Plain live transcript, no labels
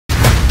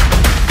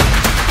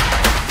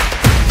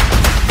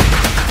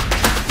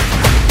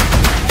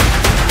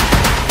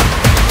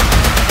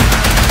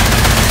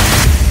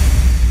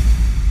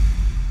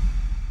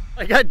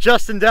got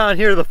Justin down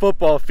here to the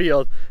football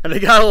field, and I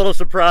got a little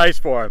surprise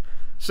for him.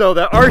 So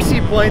the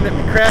RC plane that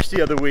we crashed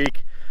the other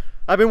week,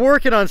 I've been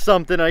working on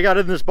something. I got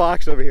it in this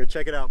box over here.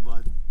 Check it out,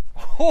 bud.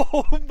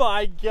 Oh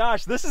my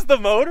gosh, this is the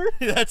motor?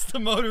 That's the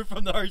motor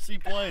from the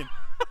RC plane.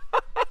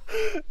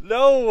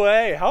 No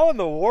way. How in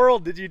the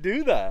world did you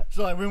do that?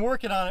 So I've been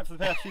working on it for the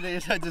past few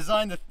days. I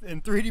designed it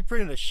and 3D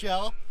printed a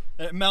shell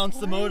that mounts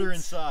the motor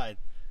inside.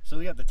 So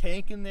we got the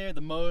tank in there,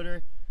 the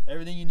motor,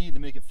 everything you need to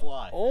make it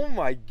fly. Oh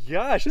my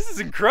gosh, this is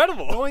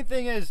incredible. The only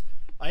thing is,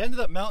 I ended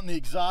up mounting the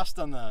exhaust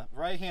on the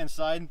right-hand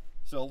side,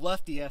 so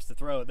lefty has to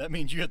throw it. That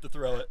means you have to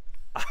throw it.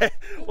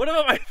 What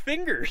about my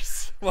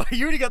fingers? Well,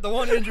 you already got the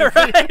one injured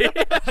finger.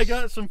 I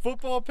got some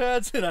football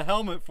pads and a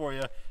helmet for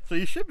you, so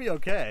you should be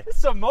okay.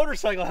 It's a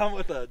motorcycle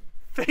helmet with a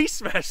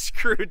face mesh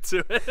screwed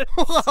to it.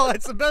 Well,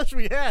 it's the best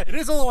we had. It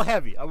is a little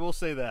heavy, I will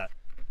say that.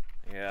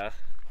 Yeah.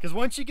 Because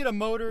once you get a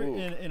motor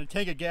and a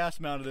tank of gas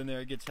mounted in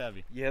there, it gets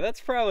heavy. Yeah, that's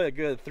probably a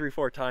good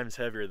 3-4 times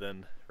heavier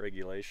than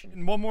regulation.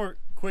 And one more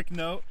quick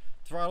note,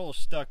 throttle is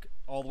stuck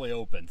all the way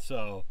open,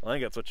 so I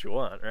think that's what you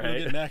want, right?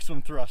 We'll get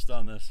maximum thrust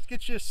on this. Let's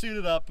get you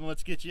suited up and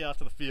let's get you out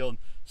to the field,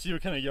 see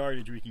what kind of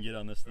yardage we can get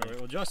on this thing. All right,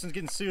 well, Justin's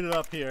getting suited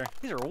up here.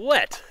 These are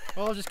wet.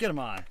 Well, I'll just get them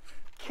on.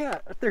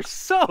 Can't, they're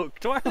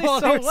soaked. Why are they so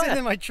so wet? wet? Sitting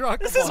in my truck.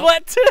 This is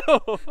wet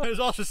too. I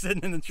was also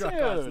sitting in the truck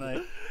last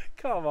night.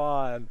 Come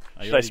on.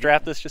 Should I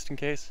strap this just in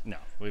case? No,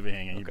 leave it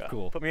hanging. Okay.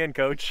 Cool. Put me in,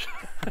 coach.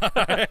 All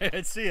right,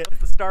 let's see it.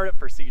 What's the startup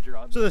procedure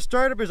on this? So the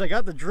startup is I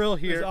got the drill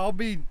here. I'll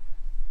be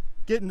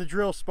getting the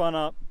drill spun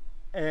up,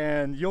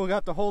 and you'll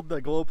have to hold the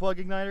glow plug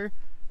igniter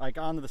like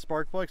onto the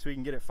spark plug so we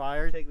can get it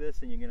fired. Take this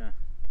and you're gonna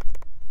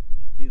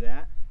do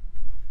that,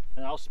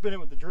 and I'll spin it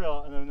with the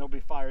drill, and then it'll be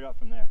fired up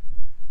from there.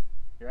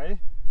 You ready?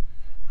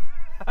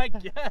 I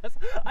guess.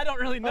 I don't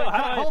really know.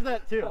 Right, hold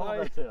that too.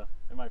 Hold that too.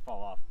 It might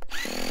fall off. Oh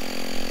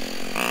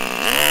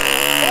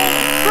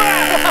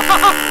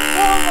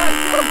my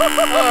god!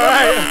 All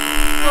right.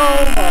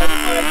 Oh my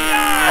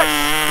gosh!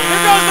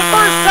 Here goes the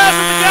first pass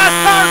of the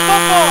gas-powered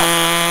football.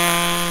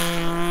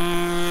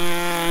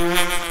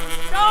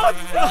 No,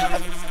 it's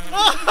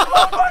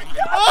oh my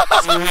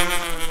gosh!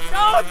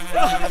 No, it's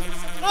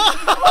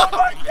oh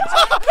my god!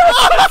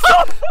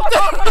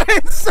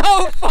 It's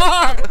so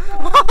far!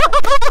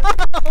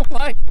 Oh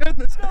my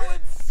goodness! That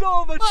went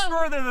so much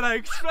further than I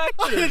expected.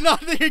 I did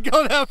not think it'd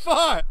go that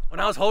far. When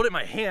I was holding it in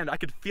my hand, I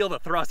could feel the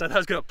thrust. I thought I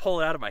was gonna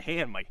pull it out of my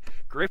hand. My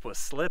grip was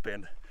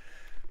slipping.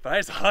 But I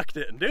just hucked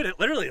it, and dude, it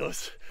literally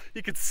was,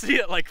 you could see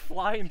it like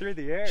flying through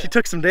the air. She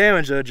took some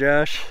damage though,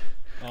 Josh.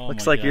 Oh,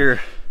 looks like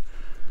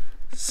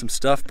some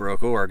stuff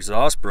broke, or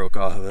exhaust broke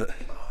off of it.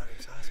 Oh, the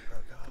exhaust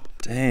broke off.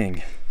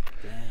 Dang.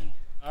 Dang.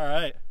 All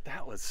right.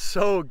 That was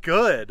so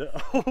good.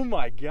 Oh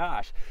my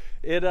gosh.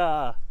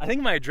 I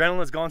think my adrenaline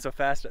was going so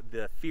fast that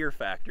the fear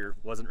factor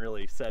wasn't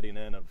really setting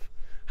in of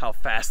how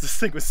fast this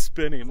thing was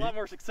spinning. A lot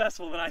more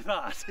successful than I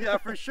thought. Yeah,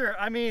 for sure.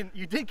 I mean,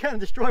 you did kind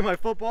of destroy my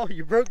football.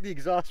 You broke the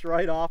exhaust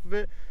right off of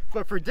it.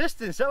 But for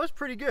distance, that was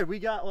pretty good. We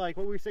got like,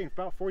 what were we saying,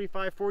 about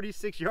 45,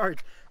 46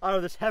 yards out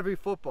of this heavy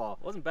football.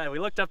 It wasn't bad. We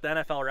looked up the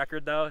NFL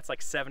record though. It's like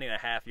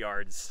 70.5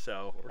 yards.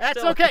 So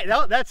that's okay.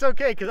 No, that's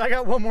okay, because I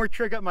got one more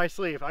trick up my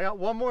sleeve. I got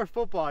one more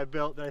football I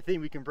built that I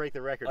think we can break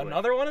the record with.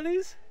 Another one of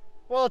these?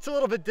 Well, it's a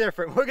little bit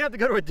different. We're gonna have to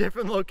go to a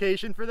different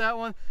location for that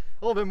one.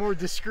 A little bit more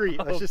discreet.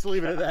 Let's just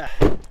leave it at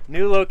that.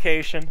 New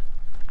location.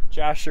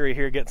 Josh Surrey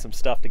here getting some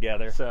stuff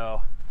together.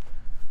 So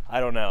I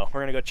don't know.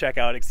 We're gonna go check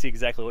out and see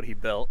exactly what he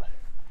built.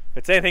 If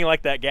it's anything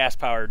like that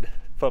gas-powered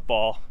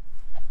football,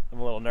 I'm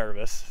a little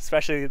nervous,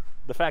 especially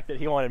the fact that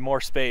he wanted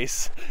more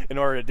space in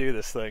order to do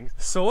this thing.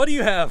 So what do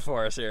you have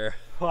for us here?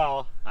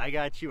 Well, I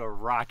got you a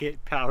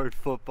rocket-powered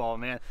football,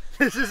 man.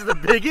 This is the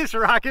biggest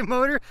rocket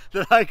motor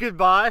that I could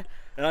buy,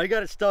 and I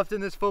got it stuffed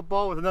in this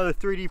football with another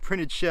 3D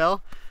printed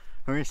shell.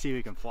 We're gonna see if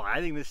we can fly. I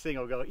think this thing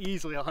will go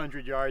easily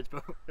 100 yards,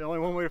 but the only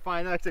one way to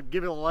find out is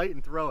give it a light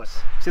and throw it.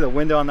 See the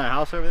window on that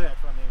house over there?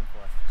 That's what I'm aiming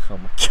for. Oh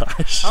my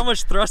gosh. How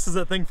much thrust does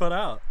that thing put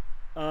out?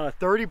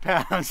 30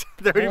 pounds.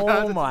 30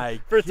 pounds. Oh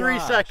my for 3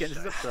 seconds.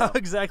 How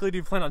exactly do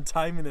you plan on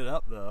timing it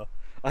up though?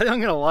 I think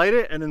I'm gonna light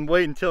it and then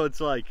wait until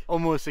it's like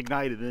almost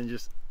ignited and then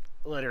just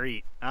let her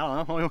eat.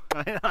 I don't know.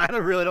 I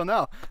really don't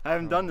know. I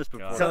haven't done this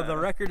before. So the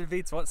record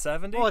beats what,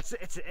 70? Well,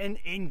 it's an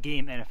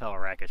in-game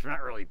NFL record. So we're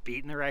not really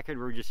beating the record.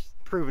 We're just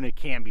proving it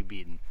can be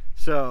beaten.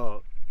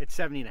 So it's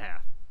 70.5.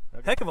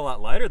 Heck of a lot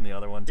lighter than the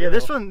other one too. Yeah,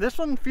 this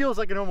one feels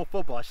like a normal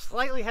football. It's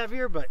slightly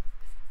heavier, but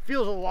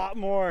feels a lot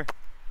more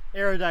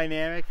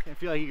aerodynamic and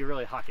feel like you can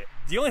really huck it.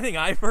 The only thing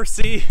I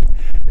foresee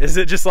is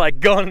it just like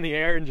going in the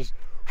air and just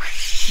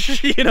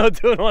you know,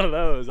 doing one of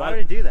those. Why would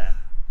it do that?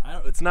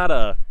 It's not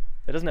a,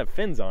 it doesn't have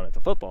fins on it. It's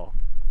a football.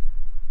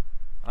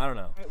 I don't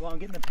know. All right, well, I'm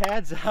getting the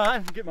pads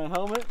on, get my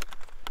helmet.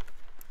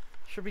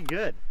 Should be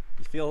good.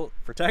 You feel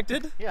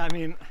protected? Yeah, I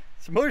mean,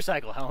 it's a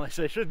motorcycle helmet,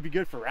 so it should be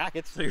good for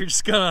rackets. So you're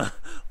just gonna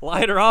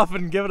light her off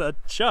and give it a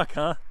chuck,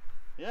 huh?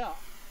 Yeah.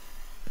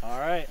 All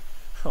right.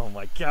 Oh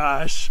my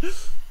gosh.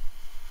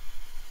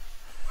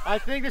 I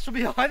think this will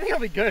be, I think it'll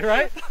be good,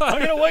 right? I'm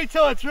gonna wait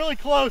till it's really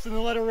close and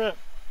then let it rip.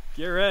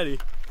 Get ready.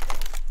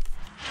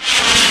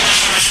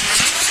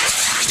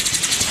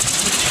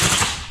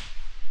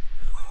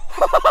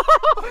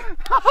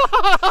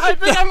 I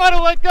think I might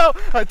have let go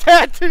a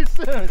tad too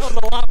soon. That was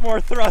a lot more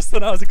thrust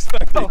than I was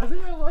expecting. I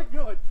think I let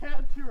go a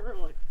tad too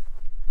early.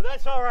 But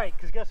that's all right,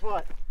 because guess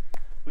what?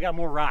 We got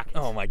more rockets.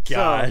 Oh my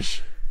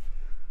gosh.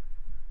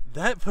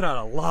 That put out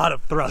a lot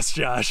of thrust,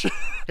 Josh.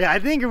 Yeah, I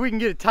think if we can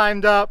get it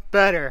timed up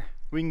better,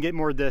 we can get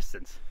more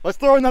distance. Let's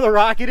throw another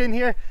rocket in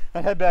here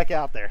and head back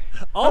out there.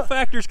 All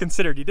factors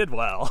considered, you did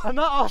well. I'm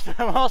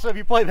also, if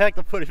you play back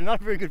the footage, I'm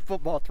not a very good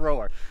football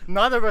thrower.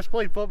 Neither of us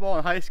played football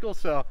in high school,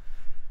 so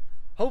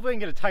hopefully I can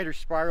get a tighter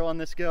spiral on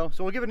this go.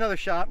 So we'll give it another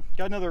shot.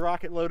 Got another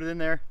rocket loaded in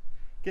there.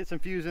 Get some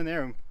fuse in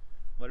there and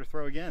let her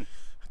throw again.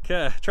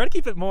 Okay, try to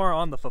keep it more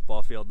on the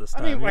football field this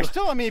time.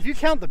 I mean, if you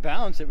count the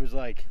bounce, it was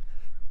like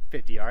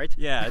 50 yards.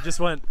 Yeah, it just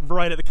went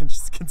right at the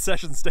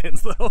concession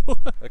stands though.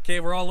 Okay,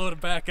 we're all loaded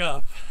back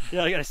up.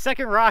 Yeah, I got a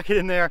second rocket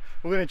in there.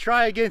 We're gonna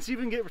try again, see if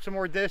we can get some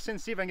more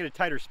distance, see if I can get a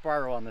tighter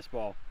spiral on this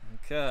ball.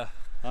 Okay.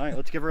 All right,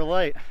 let's give her a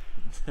light.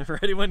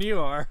 Ready when you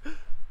are.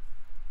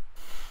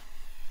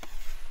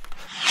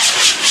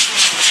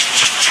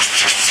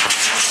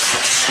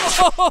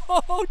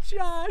 Oh,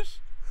 Josh.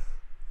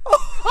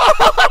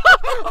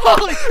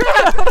 Holy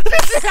crap!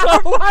 So far.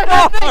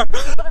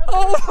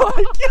 Oh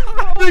my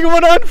god! This thing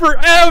went on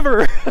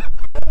forever.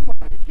 Oh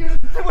my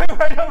goodness, it went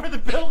right over the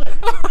building.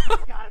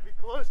 It's gotta be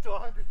close to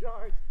 100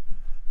 yards.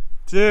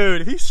 Dude,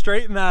 if you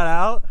straighten that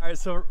out. All right,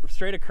 so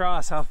straight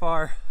across, how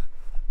far,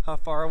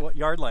 what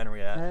yard line are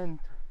we at? And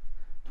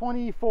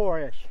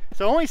 24-ish.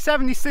 So only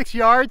 76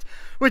 yards,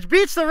 which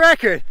beats the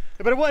record,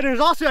 but it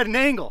was also at an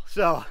angle,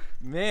 so.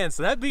 Man,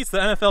 so that beats the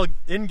NFL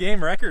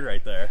in-game record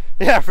right there.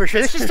 Yeah, for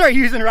sure. They should start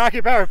using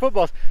rocket powered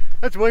footballs.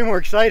 That's way more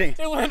exciting.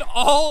 It went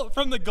all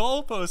from the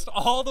goalpost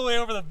all the way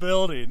over the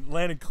building,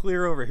 landed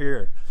clear over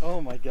here.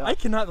 Oh my god. I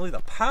cannot believe the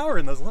power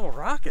in those little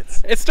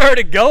rockets. It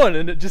started going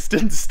and it just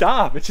didn't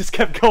stop. It just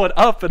kept going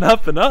up and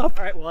up and up.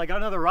 All right, well, I got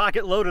another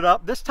rocket loaded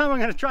up. This time I'm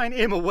going to try and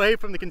aim away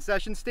from the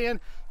concession stand,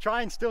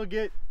 try and still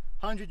get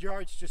 100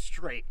 yards just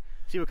straight.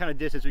 See what kind of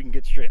distance we can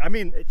get straight. I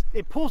mean,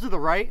 it pulls to the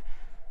right,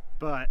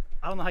 but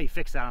I don't know how you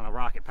fix that on a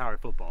rocket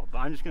powered football, but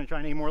I'm just going to try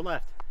and aim more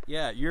left.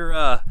 Yeah,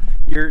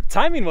 your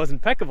timing was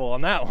impeccable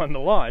on that one, the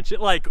launch. It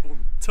like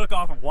took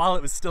off while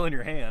it was still in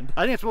your hand.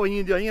 I think that's what we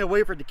need to do. I need to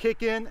wait for it to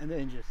kick in and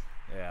then just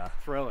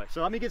throw it.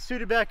 So let me get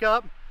suited back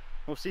up.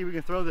 We'll see if we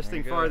can throw this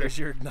thing farther. There's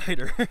your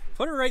igniter.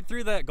 Put it right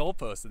through that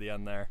goalpost at the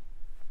end there.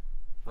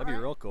 That'd be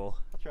real cool.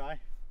 I'll try.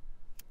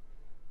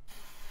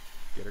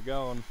 Get her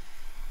going.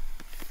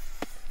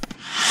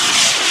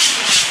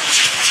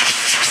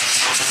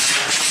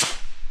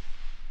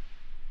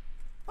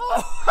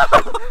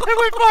 It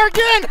went far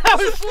again! I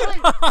was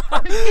asleep!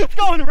 It keeps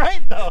going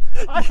right though.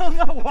 I don't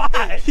know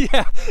why.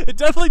 Yeah, it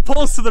definitely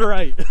pulls to the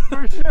right.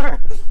 For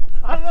sure.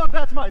 I don't know if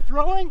that's my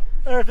throwing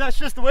or if that's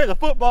just the way the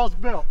football's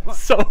built.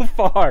 So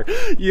far.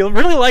 You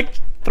really like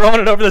throwing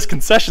it over this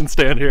concession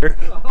stand here.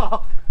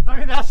 Oh, I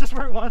mean, that's just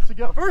where it wants to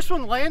go. First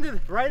one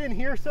landed right in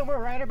here somewhere,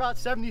 right about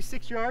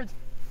 76 yards.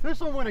 This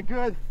one went a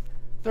good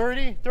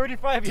 30,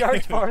 35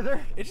 yards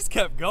farther. It just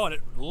kept going.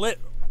 It lit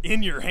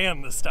in your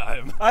hand this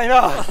time. I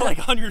know.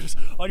 Like on your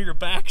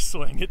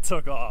backswing, it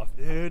took off.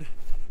 Dude,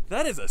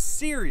 that is a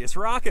serious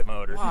rocket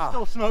motor. Wow. She's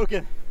still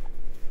smoking.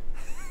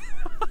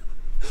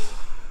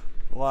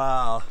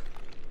 Wow.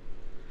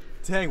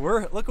 Dang,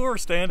 look where we're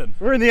standing.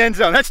 We're in the end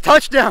zone. That's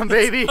touchdown,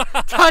 baby.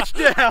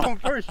 Touchdown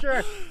for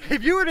sure.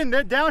 If you would have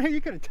been down here, you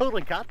could have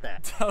totally got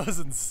that. That was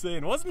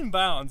insane. It wasn't in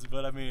bounds,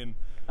 but I mean,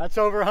 that's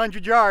over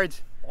 100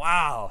 yards.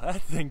 Wow,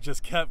 that thing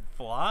just kept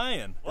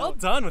flying. Well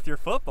done with your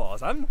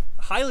footballs. I'm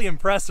highly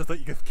impressed with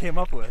what you came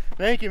up with.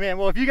 Thank you, man.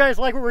 Well, if you guys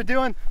like what we're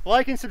doing,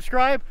 like and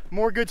subscribe.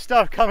 More good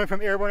stuff coming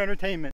from Airborne Entertainment.